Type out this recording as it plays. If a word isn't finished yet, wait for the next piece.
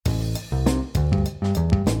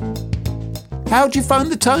How do you find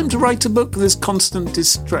the time to write a book? There's constant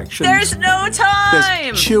distraction. There's no time.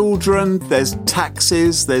 There's children, there's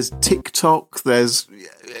taxes, there's TikTok, there's...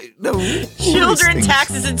 No, Children,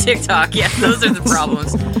 taxes, and TikTok. Yes, those are the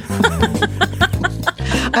problems.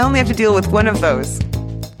 I only have to deal with one of those.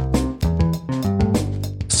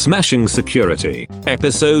 Smashing Security,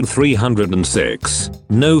 episode 306,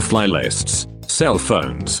 No-Fly Lists, Cell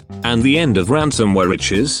Phones, and the End of Ransomware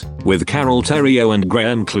Riches, with Carol Theriault and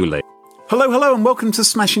Graham Cluley. Hello, and welcome to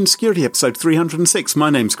Smashing Security, episode 306. My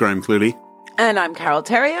name's Graham Cluley. And I'm Carol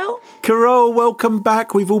Theriault. Carol, welcome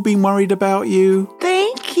back. We've all been worried about you.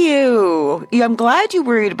 Thank you. Yeah, I'm glad you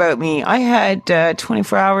worried about me. I had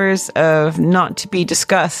 24 hours of not to be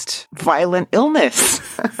discussed violent illness.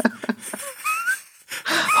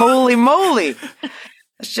 Holy moly.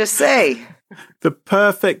 Let's just say. The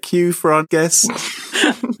perfect cue for our guest,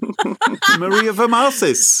 Maria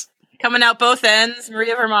Varmazis. Coming out both ends,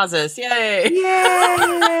 Maria Varmazis. Yay.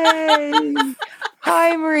 Yay.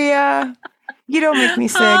 Hi, Maria. You don't make me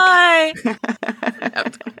sick. Hi.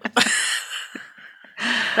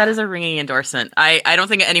 That is a ringing endorsement. I don't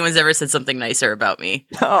think anyone's ever said something nicer about me.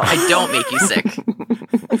 Oh. I don't make you sick.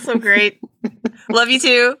 That's so great. Love you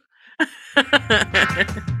too.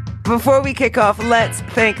 Before we kick off, let's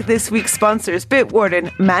thank this week's sponsors,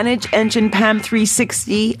 Bitwarden, Manage Engine PAM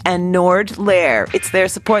 360, and Nord Lair. It's their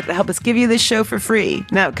support that help us give you this show for free.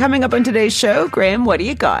 Now, coming up on today's show, Graham, what do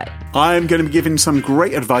you got? I'm going to be giving some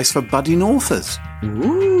great advice for budding authors.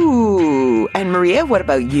 Ooh. And Maria, what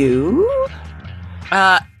about you?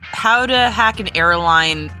 How to hack an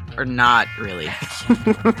airline or not, really.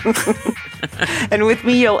 And with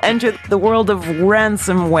me, you'll enter the world of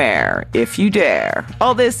ransomware, if you dare.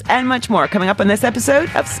 All this and much more coming up on this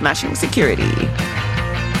episode of Smashing Security.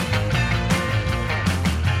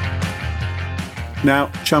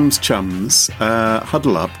 Now, chums,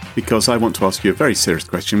 huddle up, because I want to ask you a very serious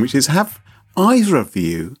question, which is, have either of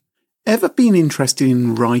you ever been interested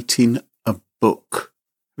in writing a book?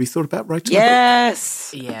 Have you thought about writing a book?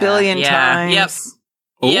 Yes. Yeah, a billion times.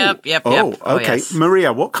 Yep. Yep. Oh, okay. Yes.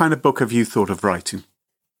 Maria, what kind of book have you thought of writing?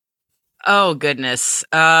 Oh, goodness.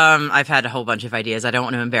 I've had a whole bunch of ideas. I don't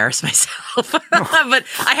want to embarrass myself, but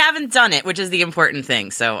I haven't done it, which is the important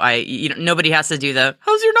thing. So nobody has to do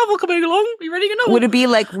how's your novel coming along? Are you writing a novel? Would it be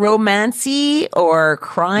like romancy or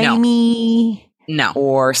crimey? No.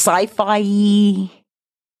 Or sci-fi?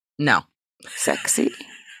 No. Sexy?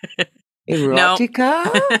 Erotica?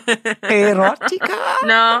 Erotica?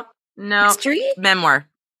 No. Mystery? Memoir.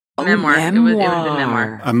 Oh, memoir. It would have been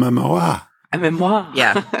memoir. A memoir. A memoir.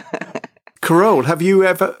 Yeah. Carol, have you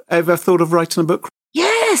ever thought of writing a book?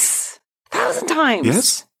 Yes. 1,000 times.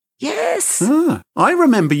 Yes? Yes. I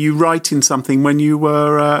remember you writing something when you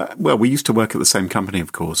were, we used to work at the same company,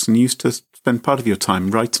 of course, and you used to spend part of your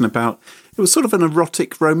time writing about, it was sort of an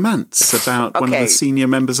erotic romance about one of the senior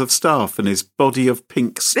members of staff and his body of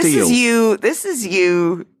pink steel. This is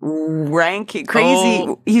you ranking crazy.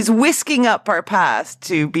 Oh. He's whisking up our past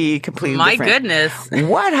to be completely different. My goodness.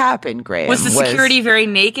 What happened, Graham? Was the security very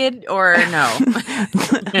naked or no?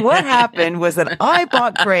 What happened was that I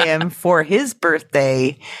bought Graham for his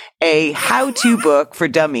birthday a how-to book for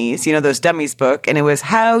dummies, those dummies book, and it was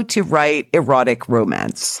how to write erotic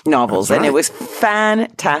romance novels. Right. And it was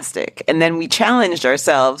fantastic. And then we challenged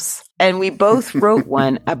ourselves and we both wrote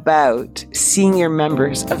one about senior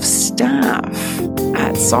members of staff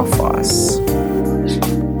at Sophos.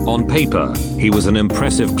 On paper, he was an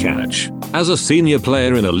impressive catch. As a senior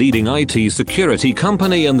player in a leading IT security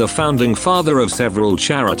company and the founding father of several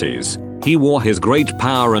charities, he wore his great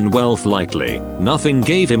power and wealth lightly. Nothing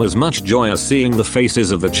gave him as much joy as seeing the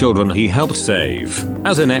faces of the children he helped save.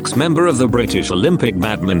 As an ex-member of the British Olympic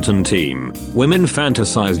badminton team, women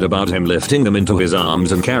fantasized about him lifting them into his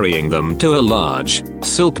arms and carrying them to a large,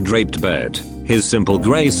 silk-draped bed. His simple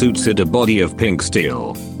grey suit sit a body of pink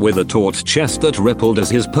steel, with a taut chest that rippled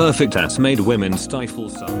as his perfect ass made women stifle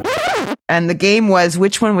some. And the game was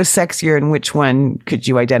which one was sexier and which one could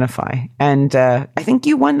you identify? And I think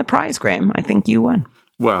you won the prize, Graham. I think you won.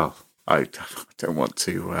 Well, I don't want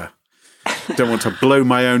to blow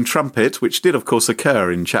my own trumpet, which did, of course, occur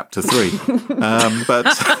in chapter 3. But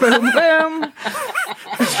boom, boom.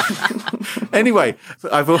 Anyway,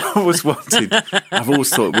 I've always thought,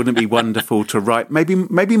 wouldn't it be wonderful to write maybe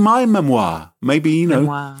my memoir,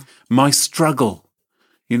 memoir. My struggle.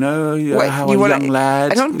 How a young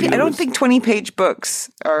lad. I don't think 20-page books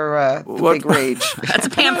are the big rage. That's a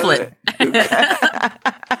pamphlet.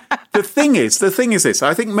 The thing is this.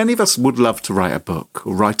 I think many of us would love to write a book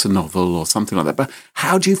or write a novel or something like that. But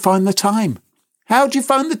how do you find the time? How do you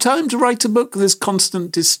find the time to write a book? There's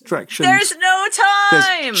constant distraction. There's no no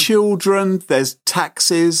time. There's children, there's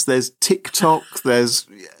taxes, there's TikTok, there's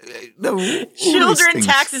children,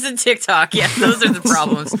 taxes, and TikTok. Yeah, those are the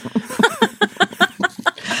problems.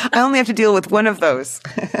 I only have to deal with one of those.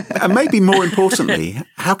 And maybe more importantly,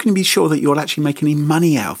 how can you be sure that you'll actually make any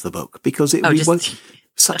money out of the book? Because it would be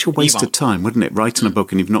such a waste of time, wouldn't it? Writing a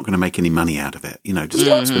book and you're not going to make any money out of it. You know, just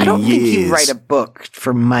I don't think you write a book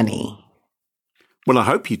for money. Well, I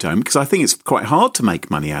hope you don't, because I think it's quite hard to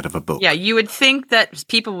make money out of a book. Yeah, you would think that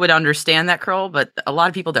people would understand that, Kroll, but a lot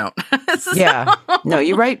of people don't. Yeah. No,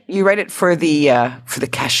 you write it for the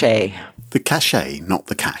cachet. The cachet, not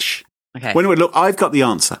the cash. Okay. Well, anyway, look, I've got the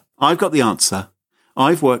answer.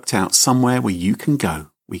 I've worked out somewhere where you can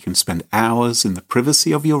go. We can spend hours in the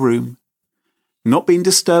privacy of your room, not being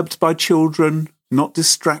disturbed by children, not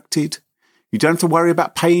distracted. You don't have to worry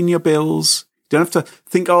about paying your bills. You don't have to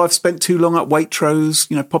think, I've spent too long at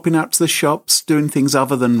Waitrose, popping out to the shops, doing things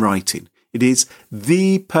other than writing. It is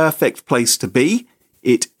the perfect place to be.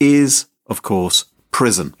 It is, of course,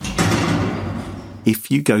 prison.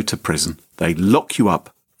 If you go to prison, they lock you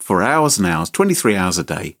up for hours and hours, 23 hours a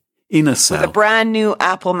day, in a cell. With a brand new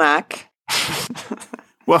Apple Mac.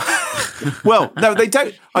 Well, no, they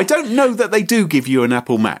don't. I don't know that they do give you an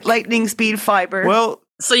Apple Mac. Lightning speed fiber. Well,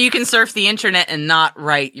 so you can surf the internet and not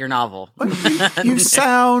write your novel. you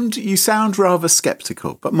sound rather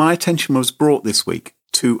skeptical, but my attention was brought this week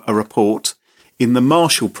to a report in the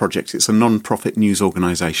Marshall Project. It's a non-profit news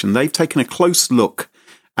organisation. They've taken a close look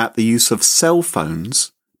at the use of cell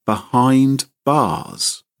phones behind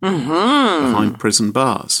bars, behind prison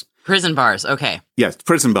bars. Prison bars, okay. Yes,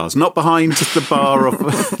 prison bars, not behind the bar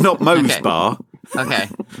of, not Moe's bar. Okay.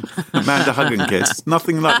 Amanda Hug and Kiss,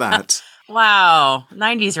 nothing like that. Wow,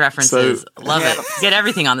 90s references. Love it. Get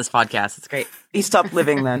everything on this podcast. It's great. He stopped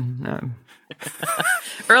living then. No.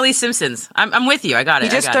 Early Simpsons. I'm with you. I got it.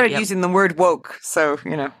 He just started using the word woke, so,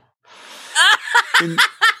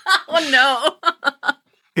 Oh,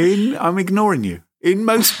 no. I'm ignoring you. In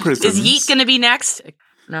most prisons. Is Yeet going to be next?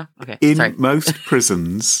 No? Okay. In most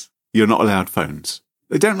prisons, you're not allowed phones.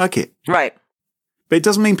 They don't like it. Right. But it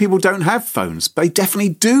doesn't mean people don't have phones. They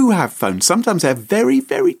definitely do have phones. Sometimes they have very,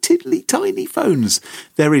 very tiddly tiny phones.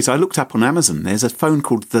 There is. I looked up on Amazon. There's a phone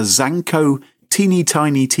called the Zanko Teeny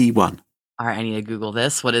Tiny T1. All right, I need to Google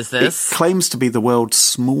this. What is this? It claims to be the world's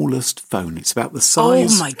smallest phone. It's about the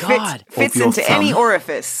size. Oh my God. Fits into thumb. any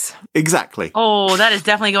orifice. Exactly. Oh, that is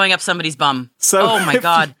definitely going up somebody's bum. So oh my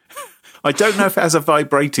God. I don't know if it has a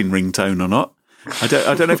vibrating ringtone or not. I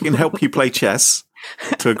don't know if it can help you play chess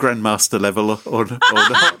to a grandmaster level or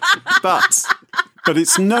not. But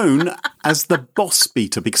it's known as the Boss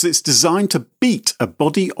Beater because it's designed to beat a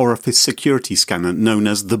body orifice security scanner known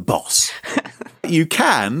as the Boss. You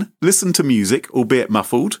can listen to music, albeit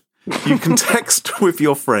muffled. You can text with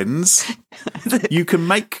your friends. You can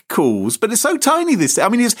make calls, but it's so tiny.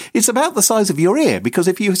 It's about the size of your ear because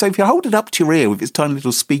if you hold it up to your ear with its tiny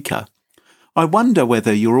little speaker, I wonder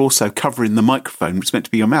whether you're also covering the microphone, which is meant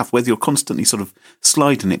to be your mouth, whether you're constantly sort of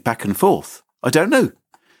sliding it back and forth. I don't know.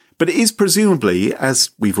 But it is presumably, as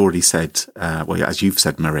we've already said, as you've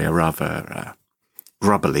said, Maria, rather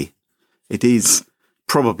grubbily, it is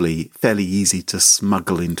probably fairly easy to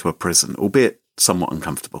smuggle into a prison, albeit somewhat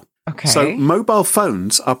uncomfortable. Okay. So mobile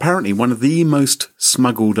phones are apparently one of the most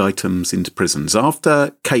smuggled items into prisons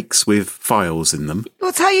after cakes with files in them. Well,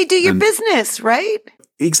 it's how you do your business, right?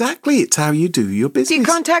 Exactly. It's how you do your business. You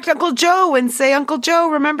contact Uncle Joe and say, Uncle Joe,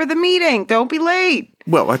 remember the meeting. Don't be late.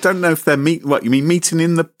 Well, I don't know if they're what you mean meeting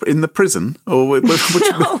in the prison or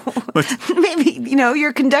No. Maybe,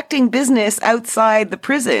 you're conducting business outside the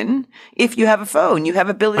prison. If you have a phone, you have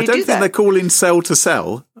ability to do that. I don't think they're calling cell to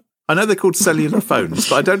cell. I know they're called cellular phones,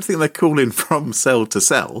 but I don't think they're calling from cell to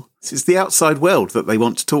cell. It's the outside world that they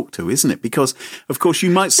want to talk to, isn't it? Because, of course,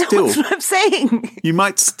 you might still... That's what I'm saying. You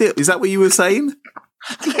might still... Is that what you were saying?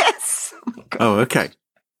 Yes. Oh, okay.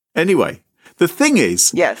 Anyway, the thing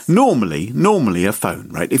is... Yes. Normally a phone,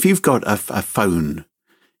 right? If you've got a phone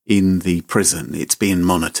in the prison, it's being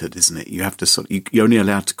monitored, isn't it? You have to you're only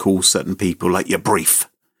allowed to call certain people, like your brief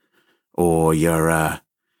or your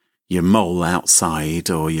mole outside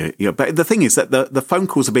or your but the thing is that the phone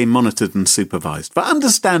calls are being monitored and supervised for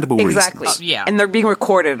understandable exactly. reasons. Yeah. And they're being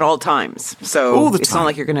recorded at all times. So all the it's time. not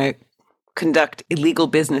like you're going to conduct illegal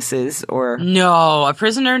businesses or... No, a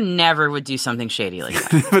prisoner never would do something shady like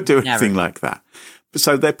that. Never do anything like that.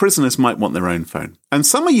 So their prisoners might want their own phone. And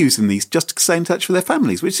some are using these just to stay in touch with their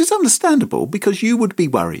families, which is understandable because you would be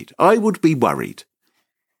worried. I would be worried.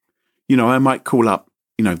 I might call up,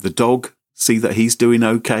 the dog, see that he's doing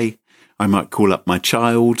okay. I might call up my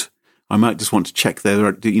child. I might just want to check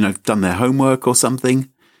they've done their homework or something.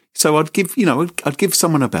 So I'd give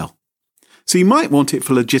someone a bell. So you might want it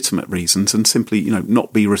for legitimate reasons and simply,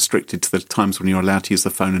 not be restricted to the times when you're allowed to use the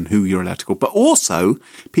phone and who you're allowed to call. But also,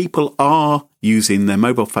 people are using their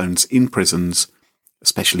mobile phones in prisons,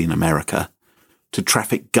 especially in America, to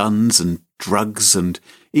traffic guns and drugs, and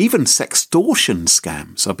even sextortion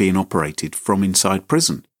scams are being operated from inside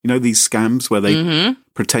prison. You know, these scams where they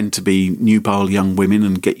pretend to be nubile young women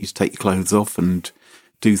and get you to take your clothes off and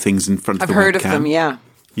do things in front of the webcam. I've heard of them, yeah.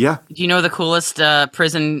 Yeah. Do you know the coolest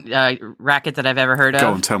prison racket that I've ever heard of?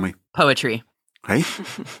 Go on, tell me. Poetry. Hey?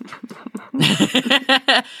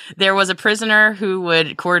 There was a prisoner who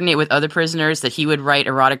would coordinate with other prisoners that he would write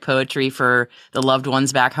erotic poetry for the loved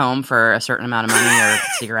ones back home for a certain amount of money or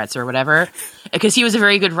cigarettes or whatever, because he was a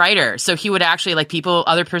very good writer. So he would actually,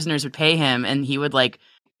 other prisoners would pay him, and he would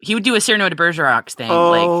do a Cyrano de Bergerac thing.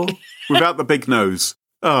 Oh, without the big nose.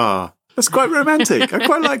 Ah. That's quite romantic. I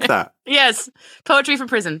quite like that. Yes. Poetry from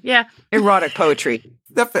prison. Yeah. Erotic poetry.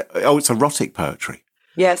 It's erotic poetry.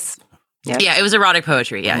 Yes. Yeah, it was erotic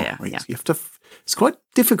poetry. Yeah. You have to. It's quite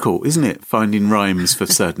difficult, isn't it, finding rhymes for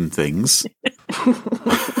certain things?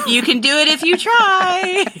 You can do it if you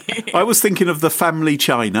try. I was thinking of the family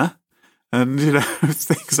china and,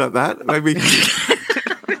 things like that. Maybe.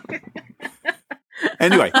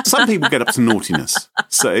 Anyway, some people get up to naughtiness.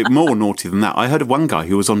 So more naughty than that. I heard of one guy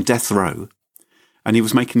who was on death row and he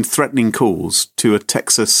was making threatening calls to a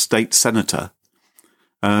Texas state senator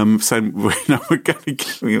saying, we're going to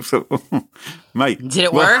kill you. So, mate. Did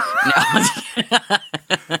it work? No.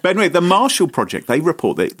 But anyway, the Marshall Project, they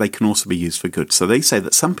report that they can also be used for good. So they say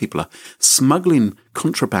that some people are smuggling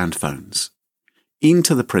contraband phones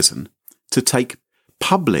into the prison to take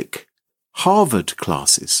public Harvard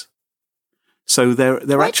classes. So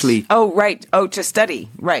they're actually... Oh, right. Oh, to study.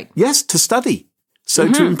 Right. Yes, to study. So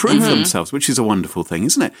to improve themselves, which is a wonderful thing,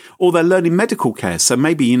 isn't it? Or they're learning medical care. So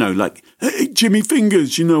maybe, hey, Jimmy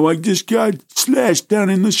Fingers, I just got slashed down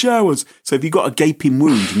in the showers. So if you've got a gaping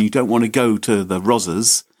wound and you don't want to go to the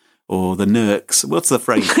Rozzers or the Nurks, what's the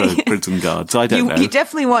phrase for prison guards? I don't know. You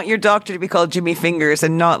definitely want your doctor to be called Jimmy Fingers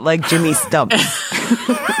and not like Jimmy Stump.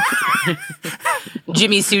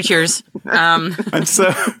 Jimmy Sutures. And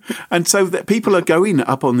so that people are going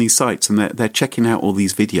up on these sites and they're checking out all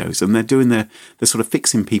these videos and they're sort of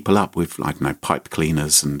fixing people up with, pipe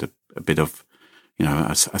cleaners and a bit of,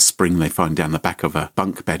 a spring they find down the back of a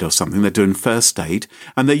bunk bed or something. They're doing first aid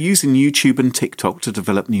and they're using YouTube and TikTok to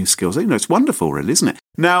develop new skills. It's wonderful, really, isn't it?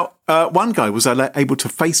 Now, one guy was able to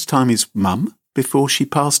FaceTime his mum before she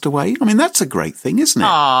passed away. I mean, that's a great thing, isn't it?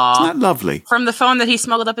 Aww. Isn't that lovely? From the phone that he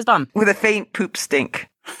smuggled up his bum. With a faint poop stink.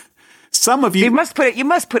 Some of you... You must put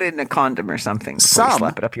it in a condom or something before you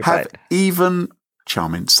slap it up your butt.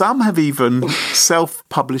 Charming. Some have even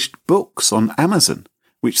self-published books on Amazon,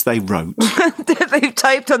 which they wrote. They've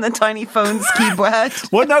typed on the tiny phone's keyboard.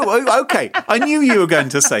 Well, no, okay. I knew you were going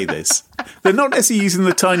to say this. They're not necessarily using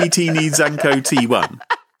the tiny, teeny Zanko T1,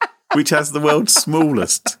 which has the world's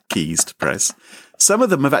smallest keys to press. Some of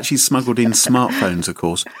them have actually smuggled in smartphones, of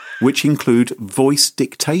course, which include voice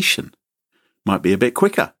dictation. Might be a bit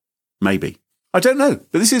quicker, maybe. I don't know,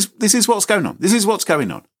 but this is what's going on. This is what's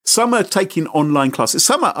going on. Some are taking online classes.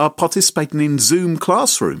 Some are participating in Zoom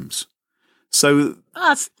classrooms. So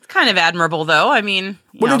that's kind of admirable, though. I mean,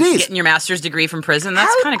 it is. Getting your master's degree from prison,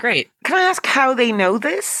 that's kind of great. Can I ask how they know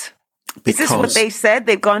this? Because is this what they said?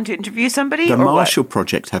 They've gone to interview somebody? The Marshall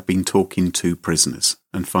Project have been talking to prisoners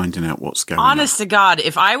and finding out what's going on. Honest to God,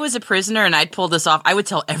 if I was a prisoner and I'd pulled this off, I would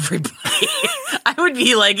tell everybody. I would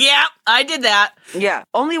be like, yeah, I did that. Yeah,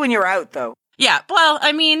 only when you're out, though. Yeah, well,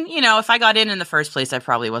 I mean, if I got in the first place, I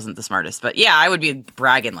probably wasn't the smartest. But yeah, I would be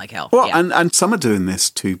bragging like hell. Well, yeah. and some are doing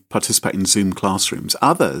this to participate in Zoom classrooms.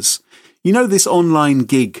 Others, this online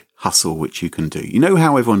gig hustle which you can do. You know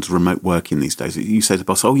how everyone's remote working these days. You say to the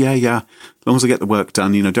boss, oh, yeah, as long as I get the work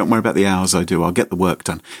done, don't worry about the hours I do, I'll get the work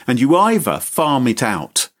done. And you either farm it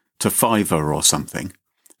out to Fiverr or something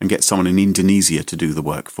and get someone in Indonesia to do the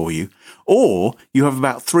work for you, or you have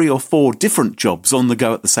about 3 or 4 different jobs on the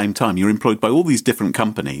go at the same time. You're employed by all these different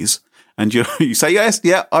companies and you say, yes,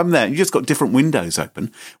 yeah, I'm there. You just got different windows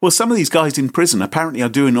open. Well, some of these guys in prison apparently are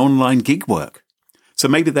doing online gig work. So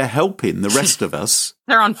maybe they're helping the rest of us.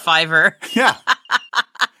 They're on Fiverr. Yeah.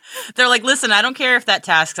 They're like, listen, I don't care if that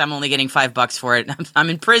task, I'm only getting $5 for it. I'm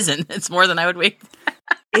in prison. It's more than I would wait.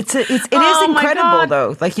 It is incredible,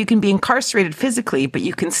 though. Like, you can be incarcerated physically, but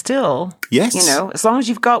you can still, yes, as long as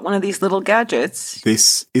you've got one of these little gadgets.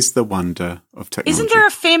 This is the wonder of technology. Isn't there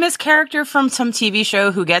a famous character from some TV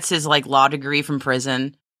show who gets his law degree from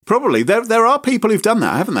prison? Probably. There are people who've done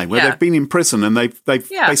that, haven't they? Where they've been in prison and they've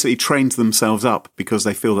basically trained themselves up because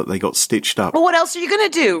they feel that they got stitched up. Well, what else are you going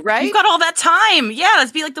to do, right? You've got all that time. Yeah,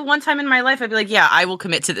 let's be like the one time in my life I'd be like, yeah, I will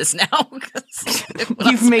commit to this now.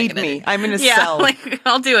 You've made me. I'm in a cell. Like,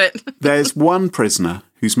 I'll do it. There's one prisoner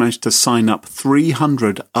who's managed to sign up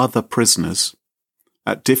 300 other prisoners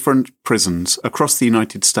at different prisons across the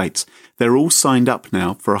United States. They're all signed up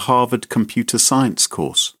now for a Harvard computer science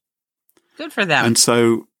course. Good for them. And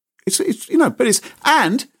so it's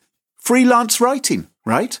and freelance writing,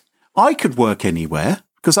 right? I could work anywhere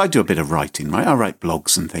because I do a bit of writing, right? I write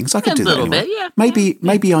blogs and things. I could do that anywhere.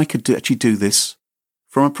 Maybe I could actually do this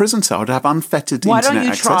from a prison cell. I'd have unfettered internet access. Why don't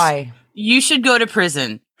you try? You should go to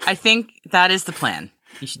prison. I think that is the plan.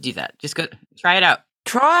 You should do that. Just go try it out.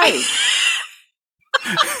 Try.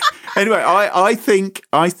 Anyway, I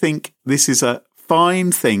think this is a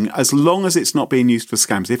fine thing as long as it's not being used for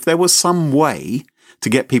scams. If there was some way to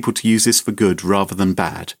get people to use this for good rather than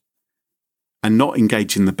bad and not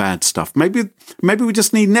engage in the bad stuff, maybe we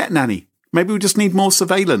just need Net Nanny. Maybe we just need more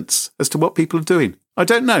surveillance as to what people are doing. I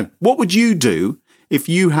don't know. What would you do if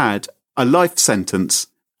you had a life sentence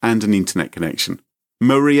and an internet connection?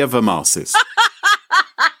 Maria Vermasis.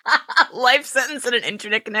 Life sentence and an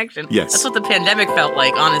internet connection. Yes. That's what the pandemic felt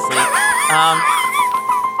like, honestly.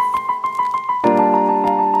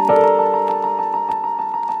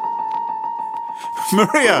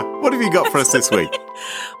 Maria, what have you got for us this week?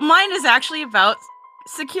 Mine is actually about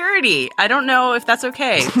security. I don't know if that's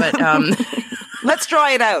okay, but let's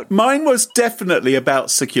try it out. Mine was definitely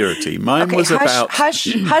about security. Mine was about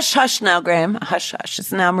hush now, Graham. Hush.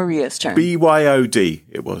 It's now Maria's turn. BYOD.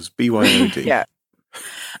 It was BYOD. Yeah.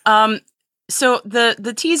 So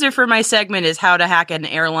the teaser for my segment is how to hack an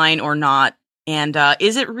airline or not, and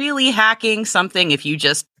is it really hacking something if you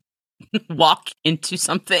just walk into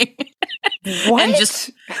something and just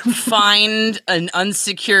find an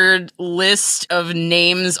unsecured list of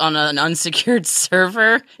names on an unsecured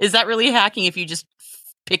server? Is that really hacking if you just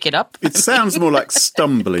pick it up? It sounds more like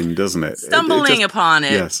stumbling, doesn't it? Stumbling upon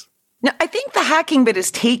it. Yes. No, I think the hacking bit is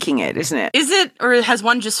taking it, isn't it? Is it, or has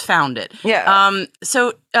one just found it? Yeah.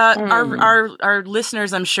 So our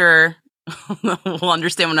listeners, I'm sure, will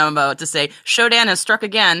understand what I'm about to say. Shodan has struck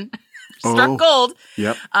again. Struck gold.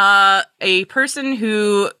 Yep. A person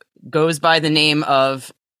who goes by the name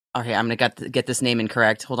of, okay, I'm going to get this name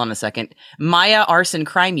incorrect. Hold on a second. Maya Arson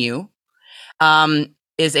Crimeu,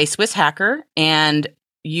 is a Swiss hacker and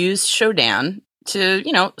used Shodan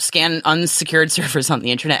to, scan unsecured servers on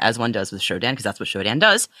the internet, as one does with Shodan, because that's what Shodan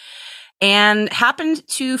does, and happened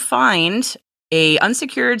to find a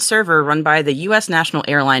unsecured server run by the U.S. national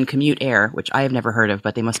airline Commute Air, which I have never heard of,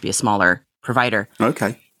 but they must be a smaller provider.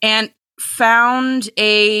 Okay. And found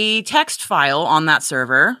a text file on that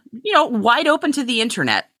server, wide open to the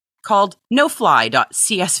internet, called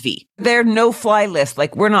nofly.csv. Their no-fly list,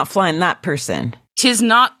 like we're not flying that person. 'Tis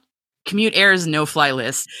not Commute Air's no-fly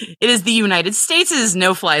list. It is the United States'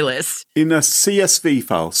 no-fly list. In a CSV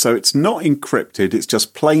file, so it's not encrypted, it's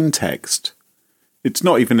just plain text. It's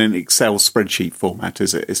not even an Excel spreadsheet format,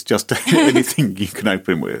 is it? It's just anything you can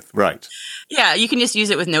open with, right? Yeah, you can just use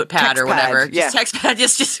it with Notepad or whatever. Just TextPad,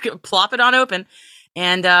 just plop it on open.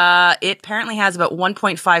 And it apparently has about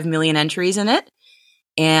 1.5 million entries in it,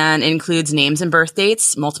 and includes names and birth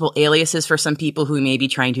dates, multiple aliases for some people who may be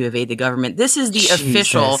trying to evade the government. This is the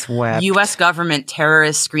official U.S. government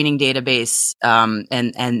terrorist screening database,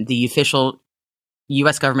 and the official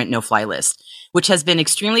U.S. government no-fly list, which has been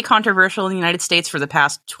extremely controversial in the United States for the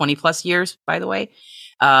past 20 plus years, by the way.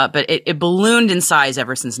 But it ballooned in size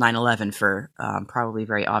ever since 9/11 for probably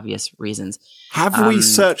very obvious reasons. Have we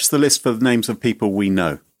searched the list for the names of people we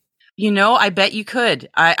know? I bet you could.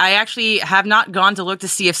 I actually have not gone to look to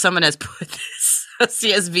see if someone has put this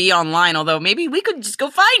CSV online, although maybe we could just go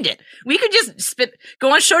find it. We could just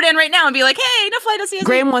go on Shodan right now and be like, hey, nofly.csv.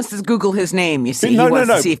 Graham wants to Google his name, you see. He wants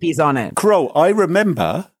to see if he's on it. Crow, I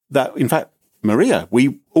remember that, in fact, Maria,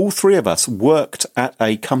 all three of us worked at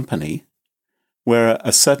a company where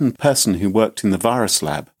a certain person who worked in the virus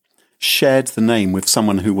lab shared the name with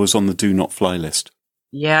someone who was on the do not fly list.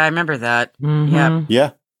 Yeah, I remember that. Mm-hmm. Yeah.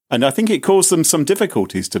 Yeah. And I think it caused them some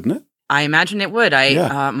difficulties, didn't it? I imagine it would.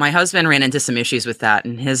 My husband ran into some issues with that,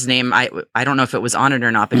 and his name, I don't know if it was on it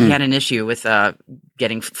or not, but he had an issue with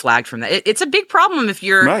getting flagged from that. It's a big problem if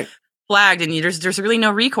you're flagged and there's really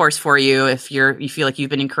no recourse for you if you feel like you've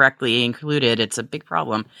been incorrectly included. It's a big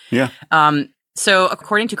problem. Yeah. So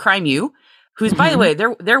according to Crimeu, who's, by the way,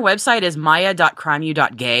 their website is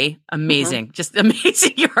maya.crimeu.gay. Amazing. Just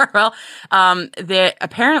amazing URL.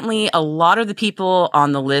 Apparently a lot of the people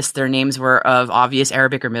on the list, their names were of obvious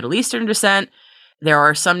Arabic or Middle Eastern descent. There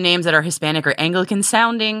are some names that are Hispanic or Anglican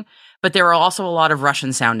sounding, but there are also a lot of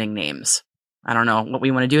Russian sounding names. I don't know what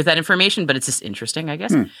we want to do with that information, but it's just interesting, I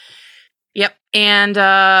guess. Yep. And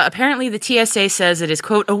apparently the TSA says it is,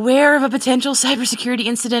 quote, aware of a potential cybersecurity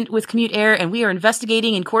incident with Commute Air, and we are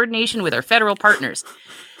investigating in coordination with our federal partners.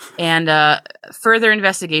 And further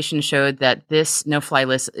investigation showed that this no-fly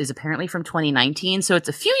list is apparently from 2019, so it's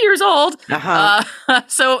a few years old.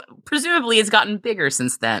 So presumably it's gotten bigger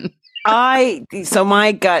since then. So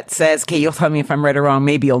my gut says, okay, you'll tell me if I'm right or wrong.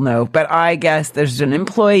 Maybe you'll know, but I guess there's an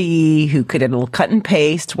employee who could have a little cut and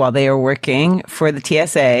paste while they were working for the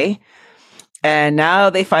TSA. And now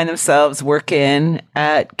they find themselves working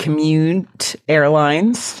at Commute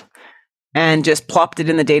Airlines and just plopped it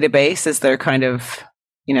in the database as their kind of,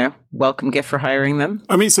 welcome gift for hiring them.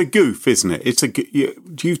 I mean, it's a goof, isn't it? It's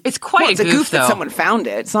it's quite a goof that someone found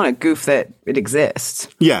it. It's not a goof that it exists.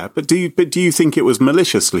 Yeah, but do you think it was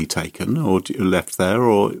maliciously taken or left there,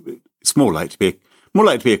 or it's more likely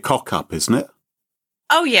to be a cock up, isn't it?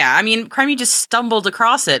 Oh yeah, I mean, Crimey just stumbled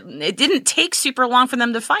across it. It didn't take super long for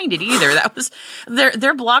them to find it either. That was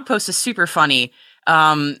their blog post is super funny.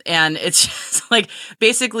 And it's just like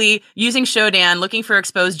basically using Shodan, looking for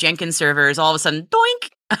exposed Jenkins servers, all of a sudden,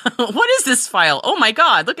 doink! What is this file? Oh my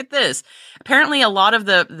God, look at this. Apparently a lot of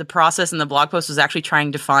the process in the blog post was actually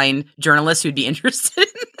trying to find journalists who'd be interested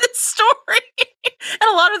in this story. And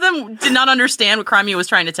a lot of them did not understand what Crimey was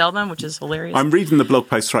trying to tell them, which is hilarious. I'm reading the blog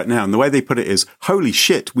post right now, and the way they put it is, holy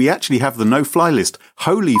shit, we actually have the no-fly list.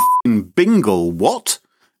 Holy f***ing bingle, what?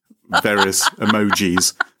 Various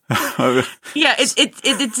emojis. Yeah,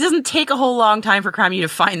 it doesn't take a whole long time for Crimey to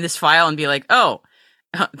find this file and be like, oh,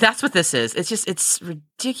 that's what this is. It's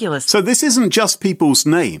ridiculous. So this isn't just people's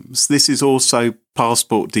names. This is also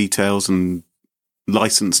passport details and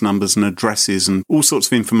license numbers and addresses and all sorts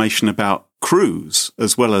of information about crews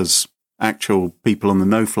as well as actual people on the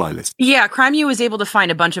no-fly list. Yeah, Crimey was able to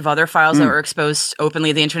find a bunch of other files that were exposed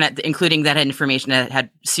openly to the internet, including that information that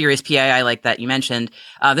had serious PII like that you mentioned.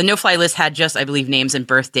 The no-fly list had just, I believe, names and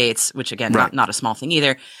birth dates, which again, not a small thing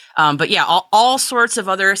either. But yeah, all sorts of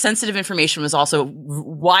other sensitive information was also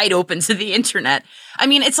wide open to the internet. I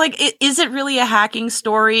mean, it's like, is it really a hacking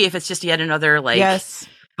story if it's just yet another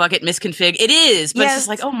bucket misconfig? It is, but it's just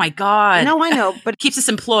like, oh my God. No, I know, but it keeps us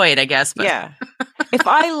employed, I guess. But. Yeah. If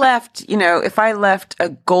I left a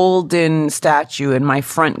golden statue in my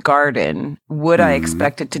front garden, would I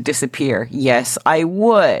expect it to disappear? Yes, I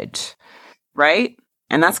would. Right?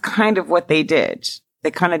 And that's kind of what they did. They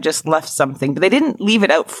kind of just left something, but they didn't leave it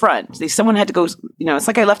out front. Someone had to go, it's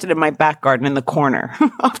like I left it in my back garden in the corner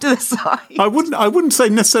off to the side. I wouldn't say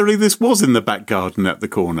necessarily this was in the back garden at the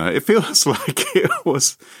corner. It feels like it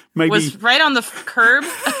was maybe. Was right on the curb.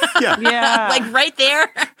 Yeah. Like right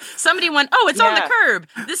there. Somebody went, oh, it's on the curb.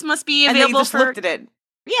 This must be available and they just looked at it.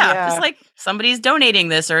 Yeah, it's like somebody's donating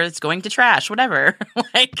this or it's going to trash, whatever.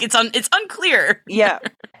 Like it's unclear. Yeah.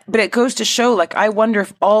 But it goes to show, I wonder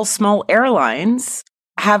if all small airlines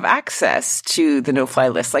have access to the no-fly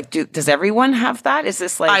list. Does everyone have that? Is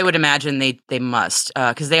this I would imagine they must,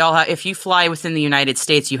 because they all have. If you fly within the United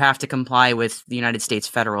States, you have to comply with the United States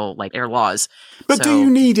federal air laws. But do you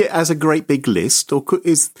need it as a great big list, or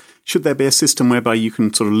should there be a system whereby you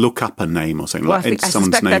can sort of look up a name or something I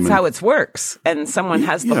suspect that's how it works, and someone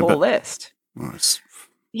has the whole list. Well,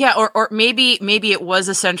 yeah, or maybe it was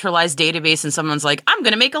a centralized database, and someone's like, "I'm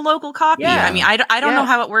going to make a local copy." Yeah. I mean, I don't know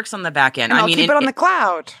how it works on the back end. And I'll keep it on the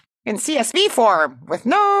cloud in CSV form with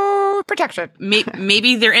no protection.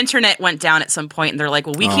 Maybe their internet went down at some point, and they're like,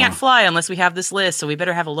 "Well, we can't fly unless we have this list, so we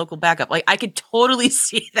better have a local backup." I could totally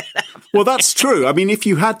see that happen. Well, that's true. I mean, if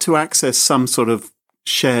you had to access some sort of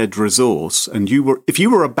shared resource, and if you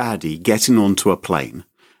were a baddie getting onto a plane,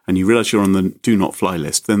 and you realize you're on the do not fly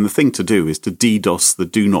list, then the thing to do is to DDoS the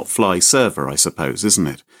do not fly server, I suppose, isn't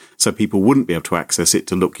it? So people wouldn't be able to access it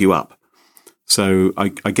to look you up. So I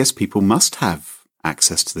guess people must have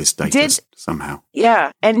access to this data somehow.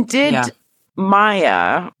 Yeah. And did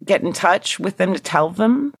Maya get in touch with them to tell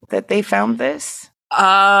them that they found this?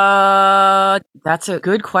 That's a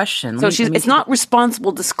good question. So it's not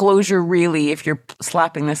responsible disclosure, really, if you're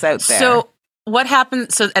slapping this out there. So what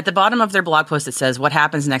happens? So at the bottom of their blog post, it says, what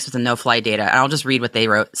happens next with the no-fly data? And I'll just read what they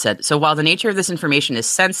said. So while the nature of this information is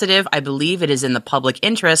sensitive, I believe it is in the public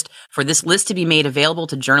interest for this list to be made available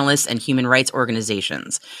to journalists and human rights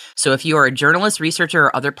organizations. So if you are a journalist, researcher,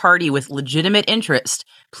 or other party with legitimate interest,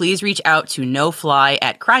 please reach out to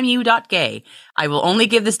nofly@crimeu.gay. I will only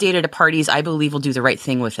give this data to parties I believe will do the right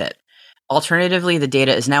thing with it. Alternatively, the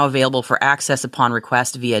data is now available for access upon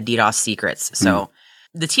request via DDoS secrets. So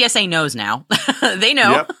the TSA knows now. They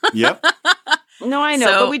know. Yep. No, I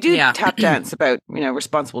know, but we do tap dance about,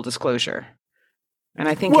 responsible disclosure. And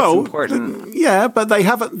I think it's important. Yeah, but they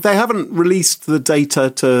haven't released the data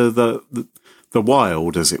to the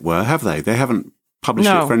wild, as it were, have they? They haven't published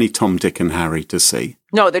it for any Tom, Dick and Harry to see.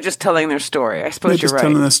 No, they're just telling their story. I suppose you're right. They're just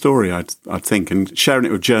telling their story, I'd think, and sharing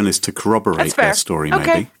it with journalists to corroborate their story,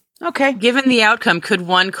 maybe. Okay. Given the outcome, could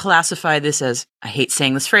one classify this as, I hate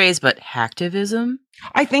saying this phrase, but hacktivism?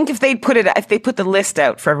 I think if they put the list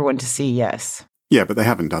out for everyone to see, yes. Yeah, but they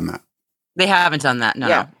haven't done that. They haven't done that.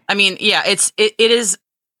 No. I mean, it is.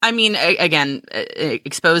 I mean, again,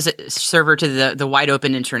 expose server to the wide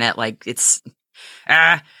open internet, like it's.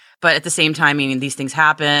 But at the same time, I mean, these things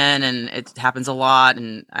happen, and it happens a lot.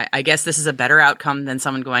 And I guess this is a better outcome than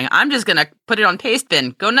someone going, "I'm just going to put it on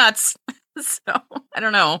Pastebin, go nuts." So I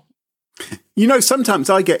don't know. Sometimes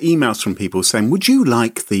I get emails from people saying, "Would you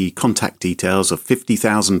like the contact details of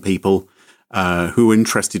 50,000 people who are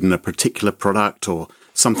interested in a particular product or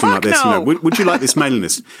something like this? No. Would you like this mailing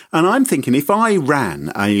list?" And I'm thinking, if I ran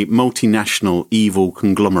a multinational evil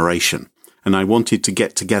conglomeration and I wanted to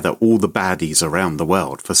get together all the baddies around the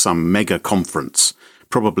world for some mega conference,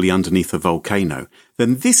 probably underneath a volcano,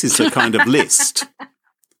 then this is the kind of list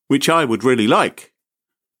which I would really like.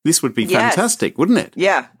 This would be fantastic, wouldn't it?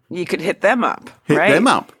 Yeah, you could hit them up. Hit them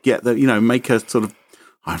up. Get make a sort of.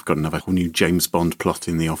 I've got another whole new James Bond plot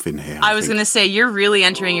in the offing here. I was going to say, you're really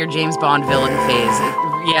entering your James Bond villain phase.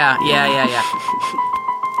 Yeah.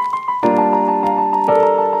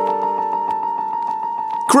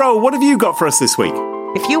 Crow, what have you got for us this week?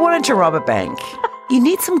 If you wanted to rob a bank, you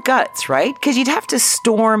need some guts, right? Because you'd have to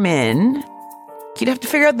storm in. You'd have to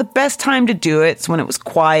figure out the best time to do it. So when it was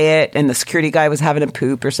quiet and the security guy was having a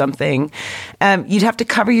poop or something. You'd have to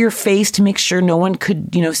cover your face to make sure no one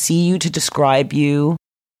could, see you, to describe you.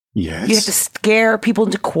 Yes. You have to scare people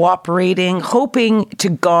into cooperating, hoping to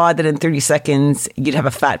God that in 30 seconds you'd have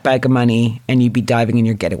a fat bag of money and you'd be diving in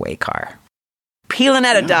your getaway car. Peeling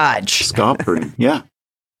out of Dodge. Scarpering, yeah.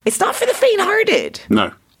 It's not for the faint-hearted.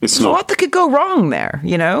 No, it's There's not. a lot that could go wrong there,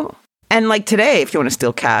 And like today, if you want to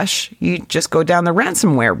steal cash, you just go down the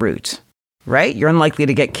ransomware route, right? You're unlikely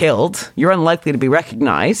to get killed. You're unlikely to be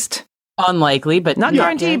recognized. Unlikely, but not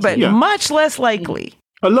guaranteed, but much less likely.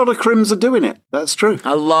 A lot of crims are doing it. That's true.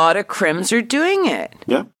 A lot of crims are doing it.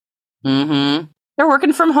 Yeah. Mm-hmm. They're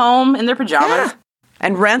working from home in their pajamas. Yeah.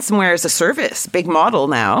 And ransomware is a service. Big model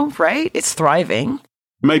now, right? It's thriving.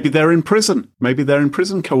 Maybe they're in prison. Maybe they're in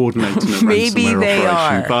prison coordinating a ransomware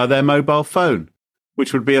operation via their mobile phone,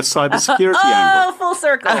 which would be a cybersecurity angle. Oh, full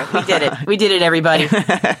circle. We did it. We did it, everybody.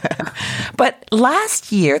 But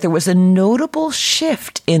last year, there was a notable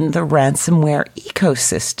shift in the ransomware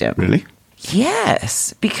ecosystem. Really?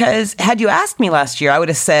 Yes, because had you asked me last year, I would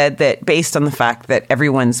have said that based on the fact that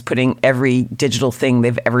everyone's putting every digital thing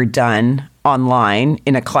they've ever done online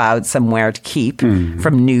in a cloud somewhere to keep,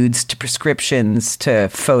 from nudes to prescriptions to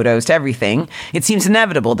photos to everything, it seems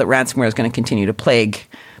inevitable that ransomware is going to continue to plague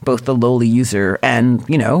both the lowly user and,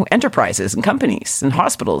 enterprises and companies and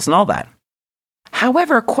hospitals and all that.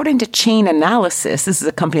 However, according to Chain Analysis, this is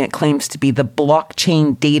a company that claims to be the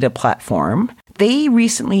blockchain data platform, they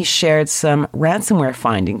recently shared some ransomware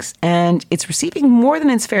findings, and it's receiving more than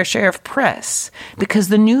its fair share of press because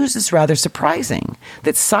the news is rather surprising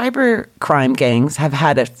that cybercrime gangs have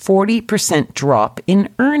had a 40% drop in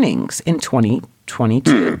earnings in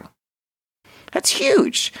 2022. That's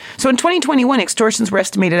huge. So in 2021, extortions were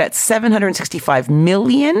estimated at $765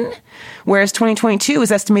 million, whereas 2022 was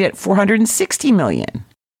estimated at $460 million.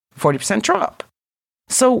 40% drop.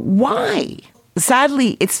 So why?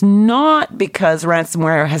 Sadly, it's not because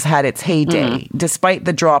ransomware has had its heyday. Despite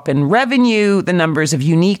the drop in revenue, the numbers of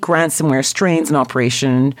unique ransomware strains in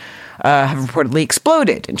operation have reportedly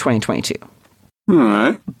exploded in 2022. All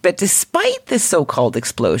right. But despite this so-called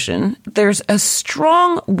explosion, there's a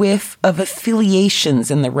strong whiff of affiliations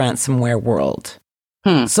in the ransomware world.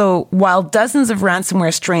 So while dozens of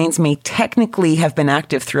ransomware strains may technically have been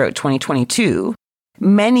active throughout 2022,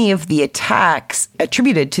 many of the attacks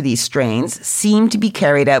attributed to these strains seem to be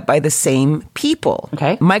carried out by the same people.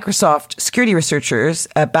 Okay. Microsoft security researchers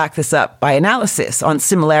back this up by analysis on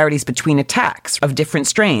similarities between attacks of different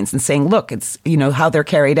strains and saying, look, it's, how they're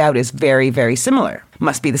carried out is very, very similar.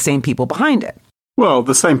 Must be the same people behind it. Well,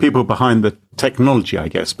 the same people behind the technology, I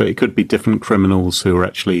guess, but it could be different criminals who are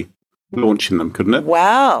actually launching them, couldn't it?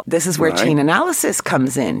 Well, this is where Chain Analysis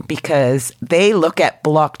comes in because they look at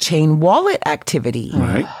blockchain wallet activity.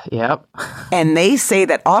 Right. Yep. And they say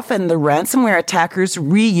that often the ransomware attackers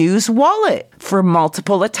reuse wallet for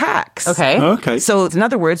multiple attacks. Okay. So in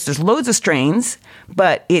other words, there's loads of strains,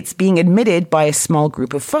 but it's being admitted by a small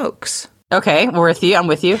group of folks. Okay, we're with you. I'm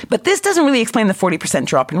with you. But this doesn't really explain the 40%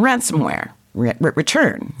 drop in ransomware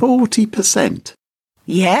return. 40%?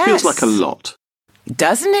 Yes. Feels like a lot.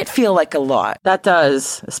 Doesn't it feel like a lot? That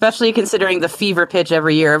does, especially considering the fever pitch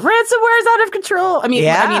every year of ransomware is out of control. I mean,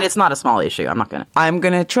 it's not a small issue. I'm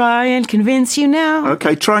going to try and convince you now.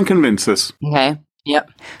 Okay, try and convince us. Okay.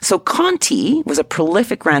 Yep. So Conti was a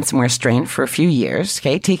prolific ransomware strain for a few years,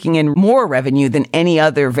 okay, taking in more revenue than any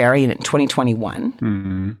other variant in 2021.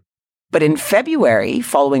 Mm-hmm. But in February,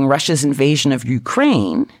 following Russia's invasion of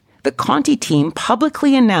Ukraine, the Conti team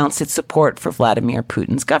publicly announced its support for Vladimir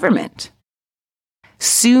Putin's government.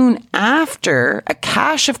 Soon after, a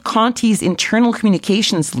cache of Conti's internal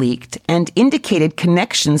communications leaked and indicated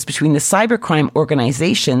connections between the cybercrime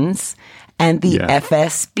organizations and the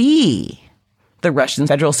FSB, the Russian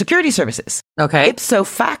Federal Security Services. Okay. Ipso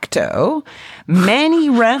facto, many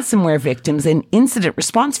ransomware victims and incident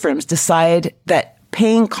response firms decided that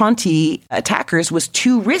paying Conti attackers was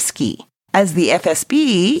too risky, as the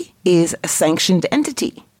FSB is a sanctioned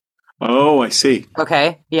entity. Oh, I see.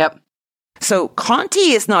 Okay. Yep. So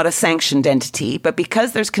Conti is not a sanctioned entity, but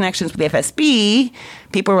because there's connections with the FSB,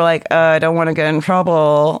 people were like, I don't want to get in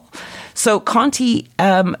trouble. So Conti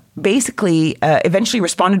basically eventually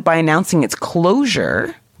responded by announcing its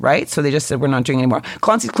closure, right? So they just said, we're not doing it anymore.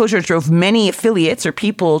 Conti's closure drove many affiliates or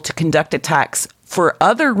people to conduct attacks for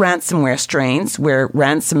other ransomware strains where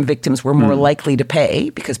ransom victims were more likely to pay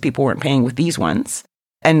because people weren't paying with these ones.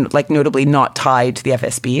 And like notably not tied to the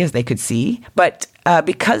FSB as they could see. But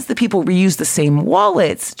because the people reuse the same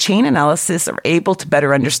wallets, chain analysis are able to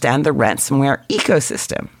better understand the ransomware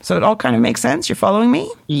ecosystem. So it all kind of makes sense. You're following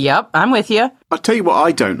me? Yep, I'm with you. I'll tell you what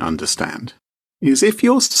I don't understand is if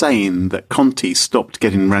you're saying that Conti stopped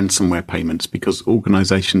getting ransomware payments because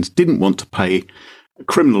organisations didn't want to pay a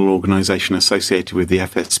criminal organisation associated with the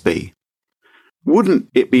FSB, wouldn't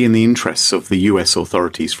it be in the interests of the US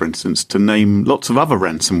authorities, for instance, to name lots of other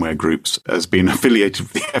ransomware groups as being affiliated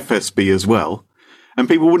with the FSB as well? And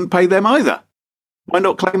people wouldn't pay them either. Why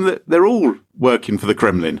not claim that they're all working for the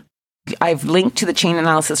Kremlin? I've linked to the chain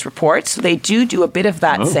analysis report. So they do a bit of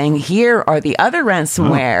that saying, here are the other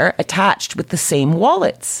ransomware attached with the same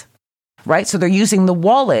wallets. Right? So they're using the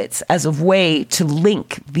wallets as a way to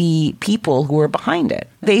link the people who are behind it.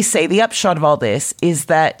 They say the upshot of all this is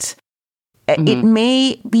that it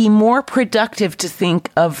may be more productive to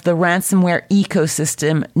think of the ransomware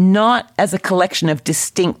ecosystem not as a collection of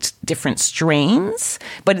distinct different strains,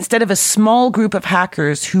 but instead of a small group of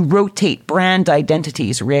hackers who rotate brand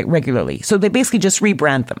identities regularly. So they basically just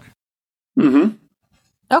rebrand them.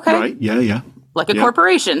 Mm-hmm. Okay. Right. Yeah. Like a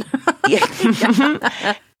corporation.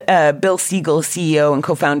 Bill Siegel, CEO and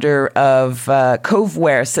co-founder of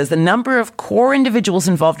Coveware, says the number of core individuals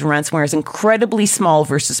involved in ransomware is incredibly small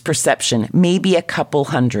versus perception, maybe a couple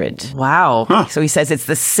hundred. Wow. Huh. So he says it's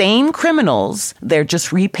the same criminals, they're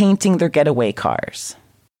just repainting their getaway cars.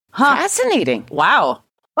 Huh. Fascinating. Wow.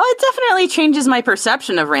 Well, it definitely changes my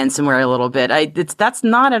perception of ransomware a little bit. That's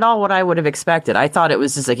not at all what I would have expected. I thought it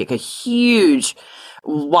was just like a huge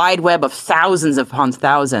wide web of thousands upon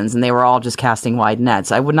thousands, and they were all just casting wide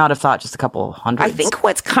nets. I would not have thought just a couple hundred. I think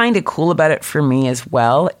what's kind of cool about it for me as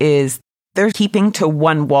well is they're keeping to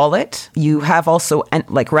one wallet. You have also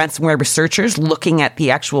like ransomware researchers looking at the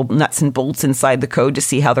actual nuts and bolts inside the code to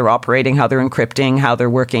see how they're operating, how they're encrypting, how they're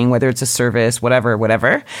working, whether it's a service,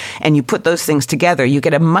 whatever. And you put those things together, you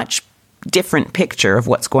get a much different picture of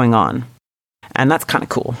what's going on. And that's kind of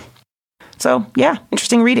cool. So yeah,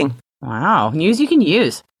 interesting reading. Wow. News you can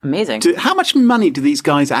use. Amazing. How much money do these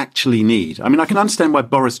guys actually need? I mean, I can understand why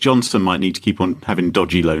Boris Johnson might need to keep on having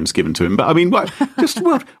dodgy loans given to him. But I mean, what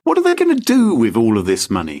are they going to do with all of this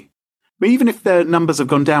money? I mean, even if their numbers have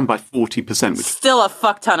gone down by 40%. Still a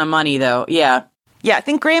fuck ton of money, though. Yeah. Yeah, I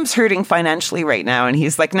think Graham's hurting financially right now. And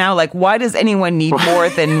he's like, why does anyone need more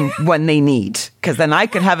than when they need? Because then I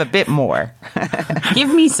could have a bit more.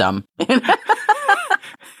 Give me some.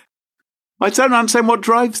 I don't understand what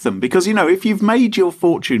drives them because, if you've made your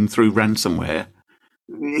fortune through ransomware,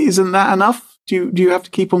 isn't that enough? Do you have to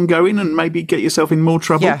keep on going and maybe get yourself in more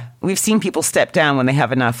trouble? Yeah, we've seen people step down when they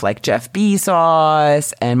have enough, like Jeff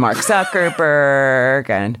Bezos and Mark Zuckerberg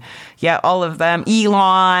and, all of them.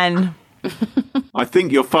 Elon. I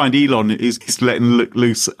think you'll find Elon is letting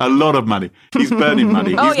loose a lot of money. He's burning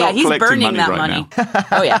money. He's burning that money.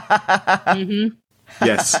 Oh, yeah. Mm-hmm.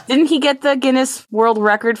 Yes. Didn't he get the Guinness World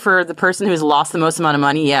Record for the person who's lost the most amount of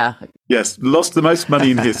money? Yeah. Yes, lost the most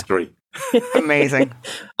money in history. Amazing.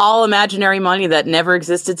 All imaginary money that never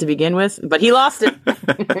existed to begin with, but he lost it.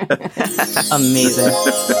 Amazing.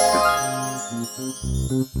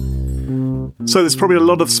 So there's probably a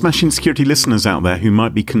lot of Smashing Security listeners out there who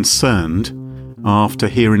might be concerned after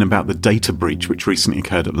hearing about the data breach which recently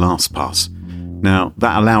occurred at LastPass. Now,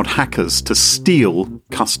 that allowed hackers to steal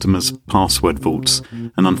customers' password vaults,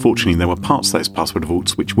 and unfortunately there were parts of those password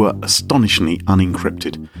vaults which were astonishingly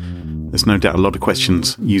unencrypted. There's no doubt a lot of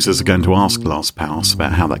questions users are going to ask LastPass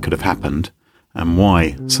about how that could have happened and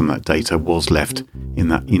why some of that data was left in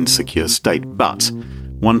that insecure state. But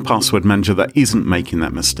one password manager that isn't making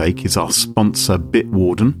that mistake is our sponsor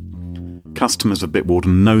Bitwarden. Customers of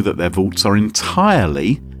Bitwarden know that their vaults are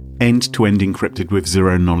entirely end-to-end encrypted with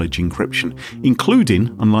zero-knowledge encryption,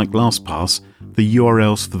 including, unlike LastPass, the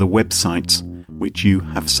URLs for the websites which you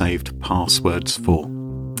have saved passwords for.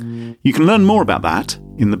 You can learn more about that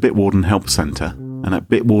in the Bitwarden Help Centre and at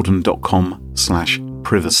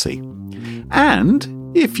bitwarden.com/privacy. And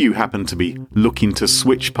if you happen to be looking to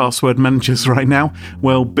switch password managers right now,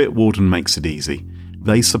 well, Bitwarden makes it easy.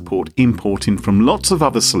 They support importing from lots of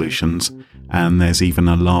other solutions, and there's even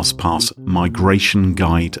a LastPass migration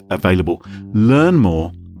guide available. Learn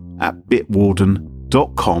more at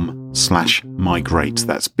bitwarden.com/migrate.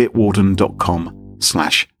 That's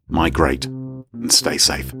bitwarden.com/migrate. And stay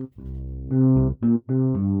safe.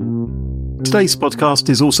 Today's podcast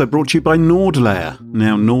is also brought to you by NordLayer.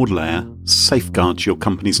 Now, NordLayer safeguards your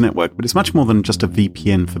company's network, but it's much more than just a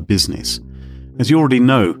VPN for business. As you already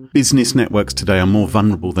know, business networks today are more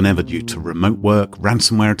vulnerable than ever due to remote work,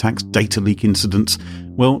 ransomware attacks, data leak incidents.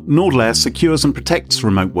 Well, NordLayer secures and protects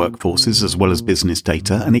remote workforces as well as business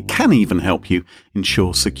data, and it can even help you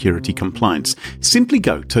ensure security compliance. Simply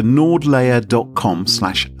go to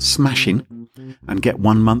nordlayer.com/smashing and get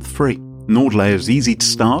 1 month free. NordLayer is easy to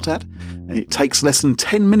start at, and it takes less than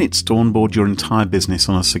 10 minutes to onboard your entire business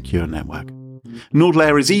on a secure network.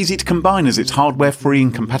 NordLayer is easy to combine as it's hardware-free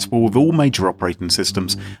and compatible with all major operating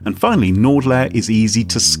systems. And finally, NordLayer is easy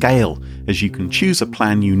to scale as you can choose a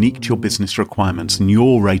plan unique to your business requirements and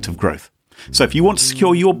your rate of growth. So if you want to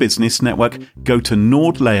secure your business network, go to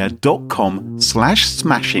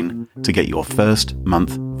nordlayer.com/smashing to get your first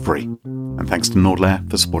month free. And thanks to NordLayer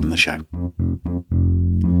for supporting the show.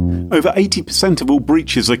 Over 80% of all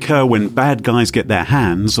breaches occur when bad guys get their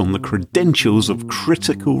hands on the credentials of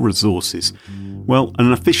critical resources. Well,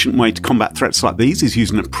 an efficient way to combat threats like these is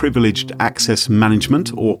using a Privileged Access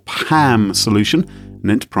Management, or PAM, solution. An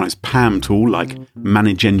enterprise PAM tool like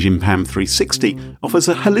ManageEngine PAM 360 offers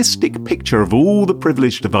a holistic picture of all the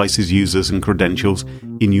privileged devices, users and credentials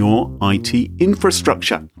in your IT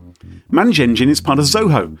infrastructure. ManageEngine is part of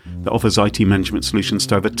Zoho that offers IT management solutions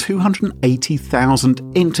to over 280,000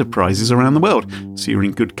 enterprises around the world, so you're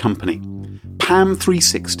in good company. PAM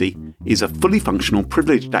 360 is a fully functional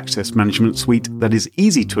privileged access management suite that is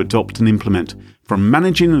easy to adopt and implement, from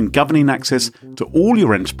managing and governing access to all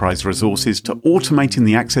your enterprise resources to automating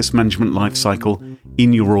the access management lifecycle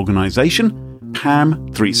in your organization. PAM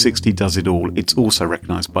 360 does it all. It's also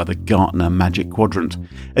recognized by the Gartner Magic Quadrant.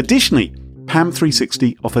 Additionally, PAM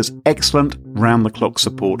 360 offers excellent round-the-clock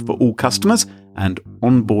support for all customers and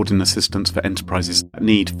onboarding assistance for enterprises that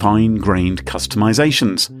need fine-grained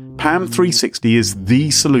customizations. PAM 360 is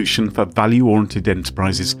the solution for value-oriented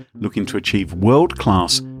enterprises looking to achieve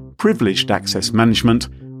world-class privileged access management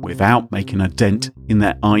without making a dent in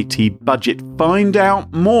their IT budget. Find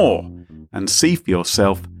out more and see for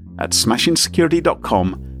yourself at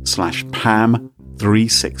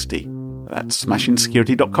smashingsecurity.com/PAM360. That's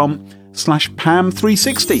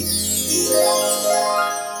smashingsecurity.com/PAM360.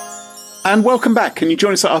 And welcome back. Can you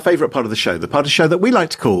join us at our favourite part of the show, the part of the show that we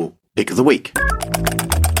like to call Pick of the Week.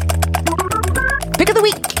 Pick of the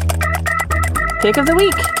week. Pick of the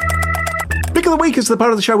week. Pick of the Week is the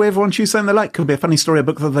part of the show where everyone chooses something they like. Could be a funny story, a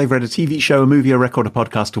book that they've read, a TV show, a movie, a record, a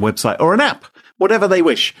podcast, a website, or an app. Whatever they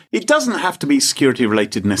wish. It doesn't have to be security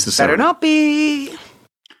related necessarily. Better not be.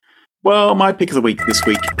 Well, my Pick of the Week this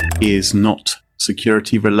week is not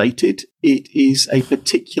security related. It is a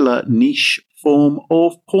particular niche form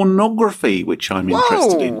of pornography, which I'm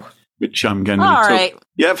interested in. Which I'm going to talk. Right.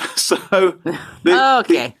 Yep. So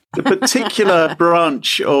Okay. the particular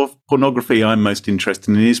branch of pornography I'm most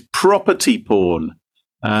interested in is property porn,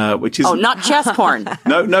 which is not chest porn.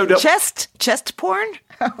 no. Chest porn?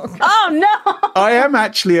 Oh no! I am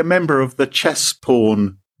actually a member of the chess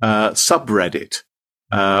porn subreddit,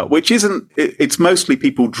 which isn't. It's mostly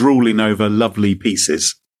people drooling over lovely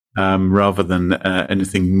pieces. Rather than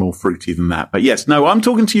anything more fruity than that. But yes, no, I'm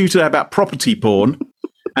talking to you today about property porn.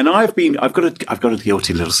 And I've got a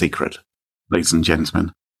guilty little secret, ladies and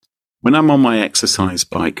gentlemen. When I'm on my exercise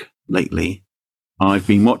bike lately, I've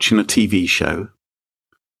been watching a TV show.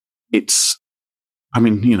 It's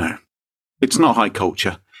not high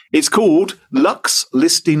culture. It's called Lux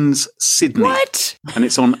Listings Sydney. What? And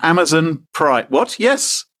it's on Amazon Prime. What?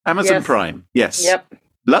 Yes. Amazon Prime. Yes. Yep.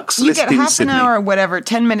 Lux You Listings get half Sydney. an hour or whatever,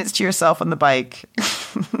 10 minutes to yourself on the bike.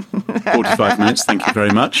 45 minutes. Thank you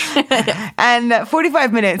very much. And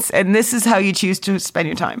 45 minutes, and this is how you choose to spend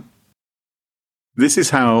your time. This is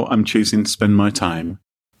how I'm choosing to spend my time.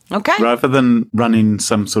 Okay. Rather than running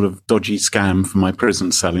some sort of dodgy scam for my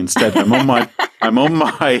prison cell, instead I'm on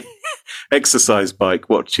my exercise bike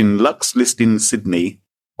watching Lux Listings Sydney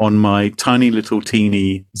on my tiny little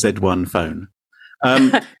teeny Z1 phone.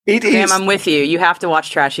 Graham, I'm with you. You have to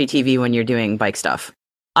watch trashy TV when you're doing bike stuff.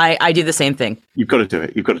 I do the same thing. You've got to do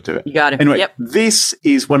it. You got it. Anyway, This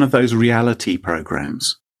is one of those reality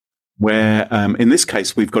programs where, in this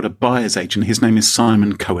case, we've got a buyer's agent. His name is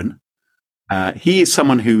Simon Cohen. He is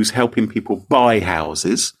someone who's helping people buy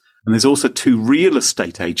houses. And there's also two real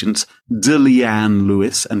estate agents, Delianne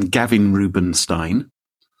Lewis and Gavin Rubenstein.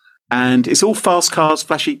 And it's all fast cars,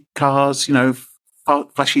 flashy cars,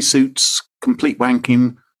 flashy suits, complete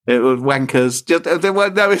wanking, wankers.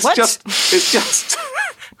 It's just.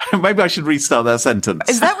 Maybe I should restart that sentence.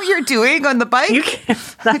 Is that what you're doing on the bike?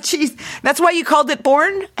 Jeez, that's why you called it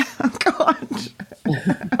Born? Oh, God.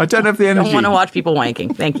 I don't have the energy. I don't want to watch people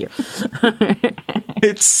wanking. Thank you.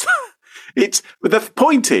 But the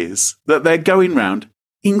point is that they're going round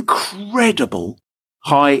incredible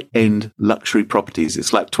high-end luxury properties.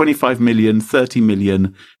 It's like 25 million, 30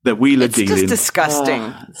 million. They're wheeler dealing. It's just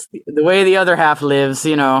disgusting. The way the other half lives,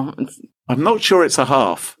 I'm not sure it's a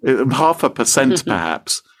half a percent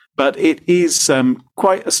perhaps, but it is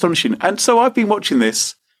quite astonishing. And so I've been watching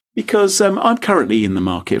this because I'm currently in the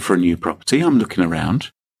market for a new property. I'm looking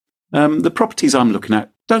around. The properties I'm looking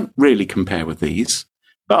at don't really compare with these,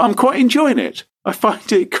 but I'm quite enjoying it. I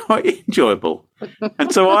find it quite enjoyable.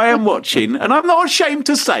 And so I am watching, and I'm not ashamed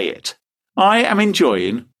to say it. I am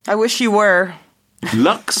enjoying. I wish you were.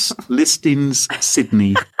 Lux Listings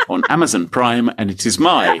Sydney on Amazon Prime, and it is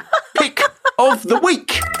my pick of the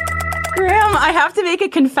week. Graham, I have to make a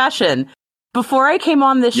confession. Before I came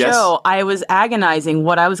on this show, I was agonizing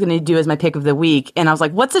what I was going to do as my pick of the week. And I was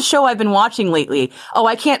like, what's a show I've been watching lately? Oh,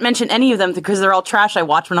 I can't mention any of them because they're all trash I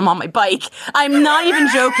watch when I'm on my bike. I'm not even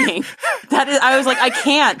joking. I was like, I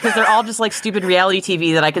can't because they're all just like stupid reality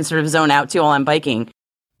TV that I can sort of zone out to while I'm biking.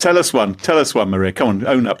 Tell us one, Maria. Come on,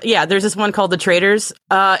 own up. Yeah, there's this one called The Traitors.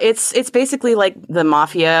 It's basically like the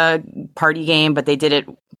mafia party game, but they did it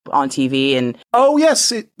on TV. And oh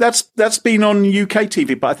yes, that's been on UK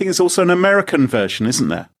TV, but I think it's also an American version, isn't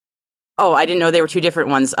there? Oh, I didn't know they were two different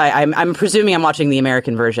ones. I'm presuming I'm watching the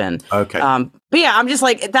American version. Okay. But yeah, I'm just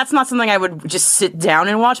like, that's not something I would just sit down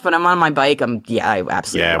and watch. But I'm on my bike. I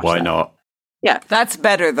absolutely. Yeah, why not? Yeah, that's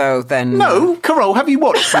better though than no. Carol, have you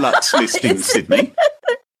watched Lux Listings Sydney?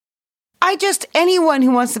 Anyone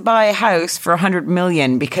who wants to buy a house for 100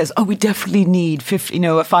 million because, we definitely need 50, a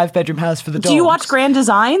 5-bedroom house for the dogs. Do you watch Grand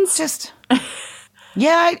Designs?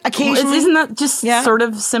 Yeah, occasionally. Isn't that just sort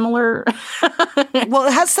of similar? Well,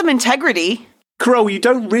 it has some integrity. Carol, you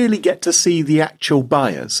don't really get to see the actual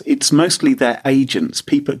buyers. It's mostly their agents,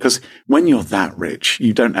 people, because when you're that rich,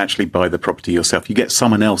 you don't actually buy the property yourself. You get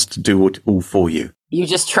someone else to do it all for you. You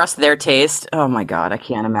just trust their taste. Oh my God, I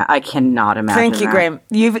cannot imagine. Thank you, Graham.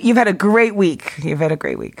 You've had a great week. I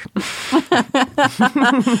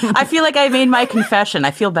feel like I made my confession.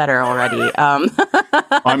 I feel better already.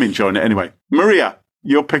 I'm enjoying it anyway. Maria,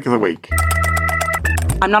 your pick of the week.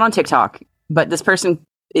 I'm not on TikTok, but this person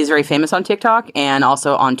is very famous on TikTok and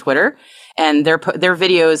also on Twitter, and their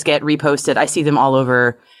videos get reposted. I see them all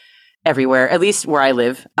over everywhere, at least where I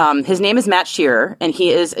live. His name is Matt Shearer, and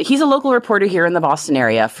he's a local reporter here in the Boston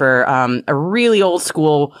area for a really old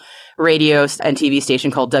school radio and TV station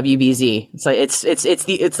called WBZ. So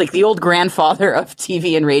it's like the old grandfather of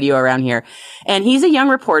TV and radio around here. And he's a young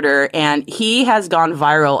reporter, and he has gone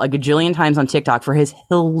viral a gajillion times on TikTok for his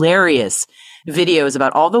hilarious videos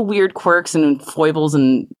about all the weird quirks and foibles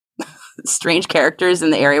and strange characters in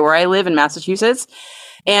the area where I live in Massachusetts.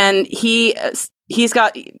 And he's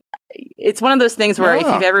got. It's one of those things where if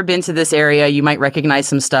you've ever been to this area, you might recognize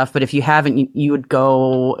some stuff. But if you haven't, you would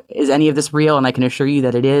go, is any of this real? And I can assure you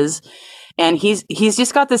that it is. And he's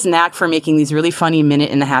just got this knack for making these really funny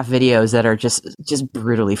 1.5-minute videos that are just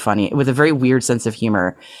brutally funny with a very weird sense of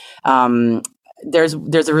humor. There's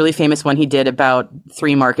a really famous one he did about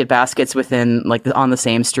 3 market baskets within on the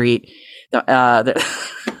same street.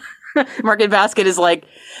 Market Basket is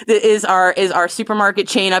our supermarket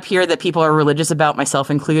chain up here that people are religious about, myself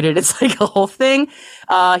included. It's like a whole thing.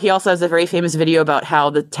 He also has a very famous video about how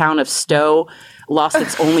the town of Stowe lost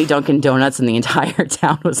its only Dunkin' Donuts, and the entire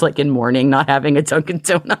town was in mourning, not having a Dunkin'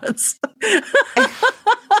 Donuts.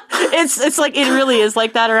 It's like, it really is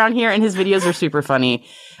like that around here, and his videos are super funny.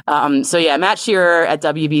 So yeah, Matt Shearer at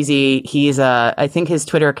WBZ. He's I think his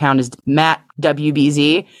Twitter account is Matt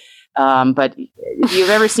WBZ. But if you've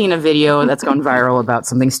ever seen a video that's gone viral about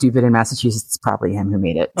something stupid in Massachusetts, it's probably him who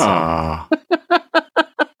made it. So.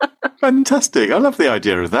 Fantastic. I love the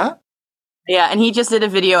idea of that. Yeah, and he just did a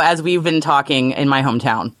video as we've been talking in my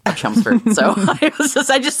hometown of Chelmsford. So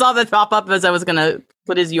I just saw that pop up as I was going to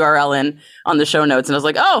put his URL in on the show notes, and I was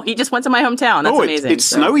like, oh, he just went to my hometown. That's amazing. It's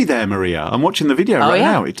snowy there, Maria. I'm watching the video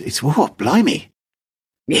now. It's blimey.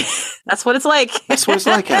 That's what it's like. That's what it's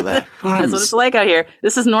like out there. That's what it's like out here.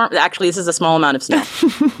 This is Actually, this is a small amount of snow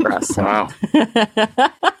for us. So. Wow.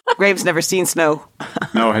 Graham's never seen snow.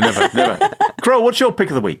 No, I never. Crow, what's your pick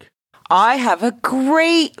of the week? I have a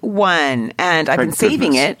great one, and I've been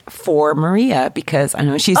saving it for Maria because I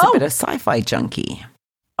know she's a bit of sci-fi junkie.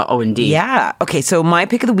 Oh, indeed. Yeah. Okay, so my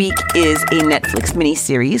pick of the week is a Netflix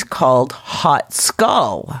miniseries called Hot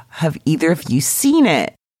Skull. Have either of you seen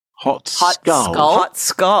it? Hot Skull? Hot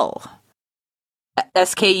Skull.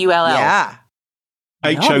 SKULL. Yeah. HOT. No,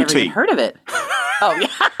 I've never even heard of it. Oh, yeah.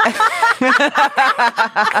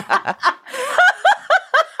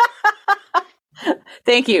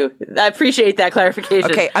 Thank you. I appreciate that clarification.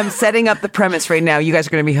 Okay, I'm setting up the premise right now. You guys are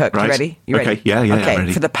going to be hooked. Right. You ready? You ready? Okay, yeah, Okay, I'm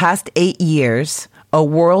ready. for the past 8 years, a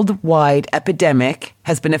worldwide epidemic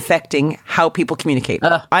has been affecting how people communicate.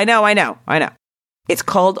 I know. It's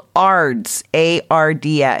called ARDS,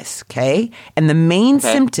 ARDS, okay? And the main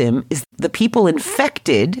symptom is the people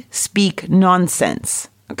infected speak nonsense,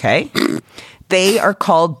 okay? They are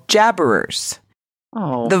called jabberers.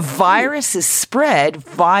 Oh. The virus is spread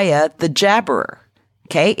via the jabberer.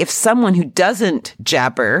 Okay, if someone who doesn't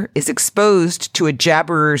jabber is exposed to a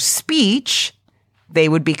jabberer's speech, they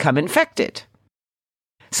would become infected.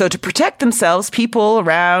 So to protect themselves, people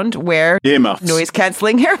around wear earmuffs,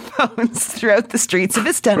 noise-canceling earphones throughout the streets of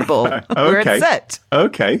Istanbul, where it's set.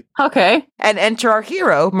 Okay. And enter our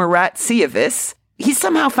hero, Murat Siavis. He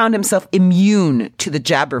somehow found himself immune to the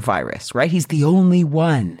jabber virus, right? He's the only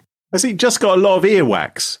one. Has he just got a lot of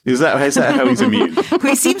earwax? Is that how he's immune?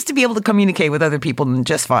 He seems to be able to communicate with other people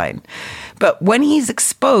just fine. But when he's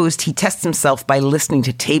exposed, he tests himself by listening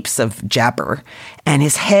to tapes of jabber, and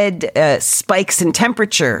his head spikes in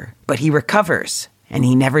temperature, but he recovers, and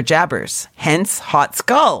he never jabbers. Hence, Hot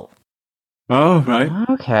Skull. Oh, right.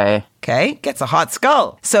 Okay, gets a hot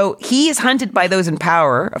skull. So he is hunted by those in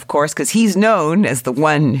power, of course, because he's known as the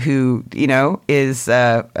one who, is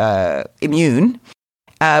immune.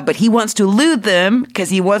 But he wants to elude them because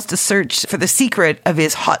he wants to search for the secret of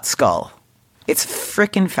his hot skull. It's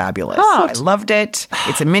freaking fabulous. I loved it.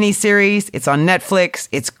 It's a miniseries. It's on Netflix.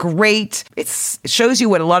 It's great. It shows you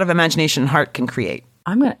what a lot of imagination and heart can create.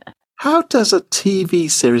 How does a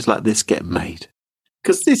TV series like this get made?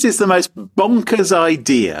 Because this is the most bonkers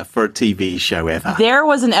idea for a TV show ever. There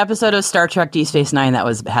was an episode of Star Trek Deep Space Nine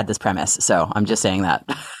that had this premise, so I'm just saying that.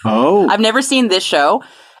 Oh. I've never seen this show.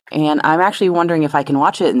 And I'm actually wondering if I can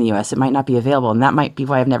watch it in the US. It might not be available, and that might be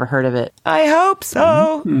why I've never heard of it. I hope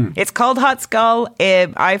so. Mm-hmm. It's called Hot Skull.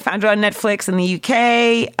 I found it on Netflix in the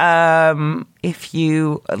UK. If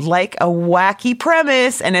you like a wacky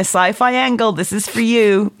premise and a sci-fi angle, this is for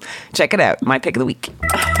you. Check it out. My pick of the week.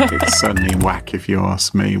 It's certainly whack, if you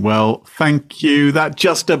ask me. Well, thank you. That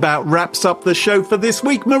just about wraps up the show for this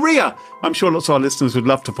week. Maria, I'm sure lots of our listeners would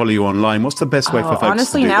love to follow you online. What's the best way for folks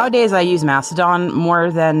honestly, to do nowadays that? I use Mastodon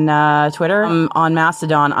more than Twitter. On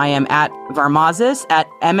Mastodon, I am at Varmazis at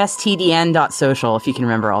mstdn.social, if you can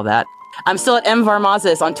remember all that. I'm still at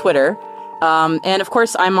mvarmazis on Twitter. And of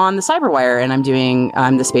course, I'm on the Cyberwire, and I'm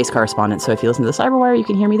the space correspondent. So if you listen to the Cyberwire, you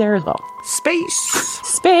can hear me there as well.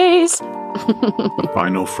 Space.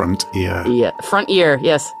 Final frontier. Yeah, front ear.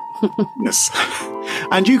 Yes. Yes.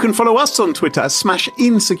 And you can follow us on Twitter at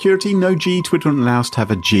SmashInSecurity. No G. Twitter won't allow us to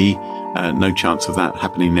have a G. No chance of that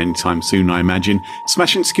happening anytime soon, I imagine.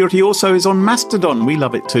 SmashInSecurity also is on Mastodon. We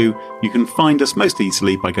love it too. You can find us most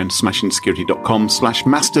easily by going to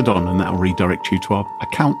smashinsecurity.com/Mastodon, and that will redirect you to our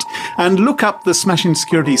account. And look up the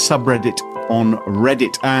SmashInSecurity subreddit on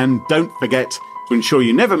Reddit. And don't forget, to ensure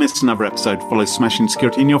you never miss another episode, follow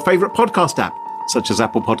SmashInSecurity in your favourite podcast app, such as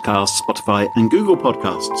Apple Podcasts, Spotify, and Google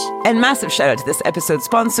Podcasts. And massive shout out to this episode's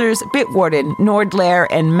sponsors, Bitwarden, Nordlair,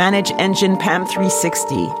 and Manage Engine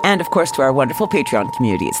PAM360. And of course to our wonderful Patreon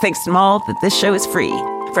community. It's thanks to them all that this show is free.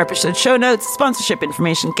 For episode show notes, sponsorship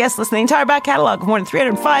information, guest list, and the entire back catalog of more than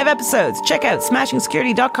 305 episodes, check out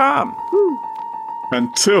SmashingSecurity.com.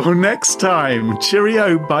 Until next time,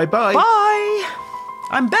 cheerio, bye-bye. Bye.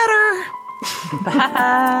 I'm better.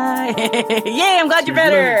 Bye. Yay, I'm glad you're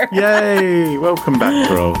better. Yay. Welcome back,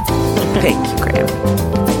 Carol. Thank you, Graham.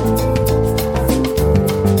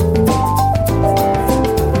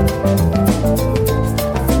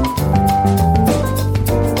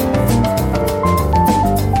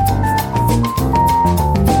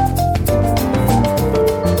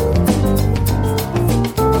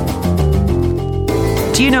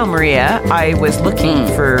 know, Maria, I was looking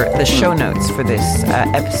for the show notes for this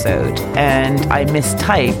episode, and I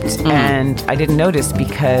mistyped, and I didn't notice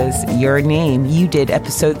because your name, you did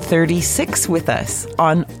episode 36 with us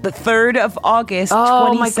on the 3rd of August,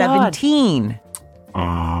 2017.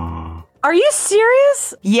 Are you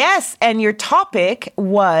serious? Yes, and your topic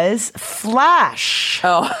was Flash.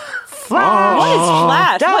 Oh. Flash. What is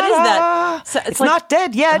Flash? Da-da. What is that? So it's like, not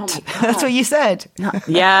dead yet. That's what you said.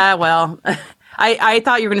 Yeah, well, I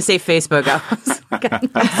thought you were going to say Facebook. I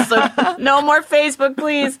was like, no more Facebook,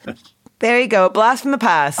 please. There you go. A blast from the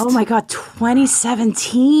past. Oh my God,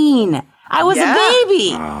 2017. I was a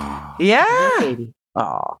baby. Yeah. Baby.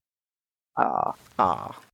 Oh.